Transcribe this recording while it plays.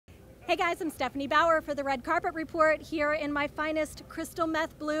Hey guys, I'm Stephanie Bauer for the Red Carpet Report here in my finest crystal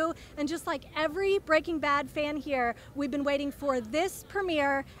meth blue. And just like every Breaking Bad fan here, we've been waiting for this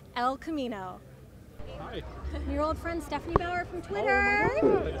premiere, El Camino. Hi. Your old friend Stephanie Bauer from Twitter. Oh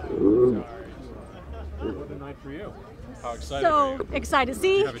my God. What a night for you. How excited are you? Excited. See?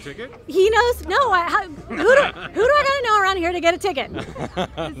 Do you have a ticket? He knows. No, who do I gotta know around here to get a ticket?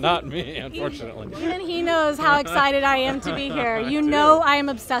 Not me, unfortunately. Even he knows how excited I am to be here. You know I am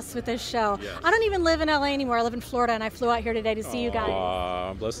obsessed with this show. Yes. I don't even live in LA anymore. I live in Florida, and I flew out here today to see you guys.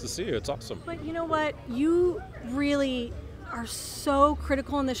 I'm blessed to see you. It's awesome. But you know what? You really are so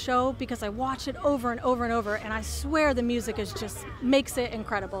critical in the show because I watch it over and over and over, and I swear the music is just makes it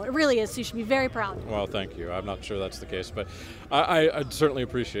incredible. It really is. So you should be very proud. Well, thank you. I'm not sure that's the case, but I certainly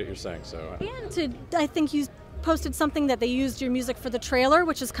appreciate your saying so. And I think you posted something that they used your music for the trailer,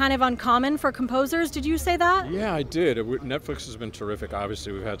 which is kind of uncommon for composers. Did you say that? Yeah, I did. Netflix has been terrific.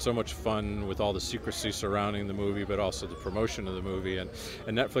 Obviously, we've had so much fun with all the secrecy surrounding the movie, but also the promotion of the movie. And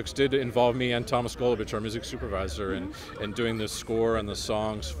Netflix did involve me and Thomas Golovich, our music supervisor, in doing the score and the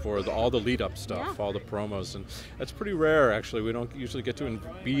songs for all the lead-up stuff, all the promos. And that's pretty rare, actually. We don't usually get to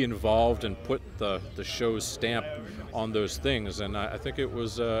be involved and put the show's stamp on those things. And I think it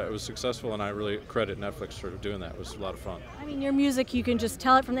was successful, and I really credit Netflix for doing that. It was a lot of fun. I mean, your music, you can just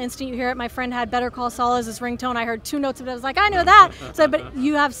tell it from the instant you hear it. My friend had Better Call Saul as his ringtone. I heard 2 notes of it. I was like, I know that. But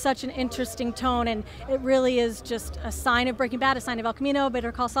you have such an interesting tone, and it really is just a sign of Breaking Bad, a sign of El Camino,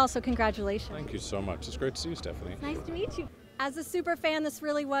 Better Call Saul. So congratulations. Thank you so much. It's great to see you, Stephanie. Nice to meet you. As a super fan, this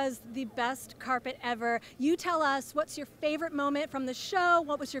really was the best carpet ever. You tell us, what's your favorite moment from the show?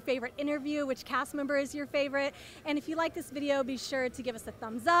 What was your favorite interview? Which cast member is your favorite? And if you like this video, be sure to give us a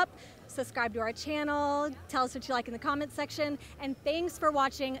thumbs up, subscribe to our channel, tell us what you like in the comment section, and thanks for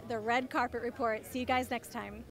watching the Red Carpet Report. See you guys next time.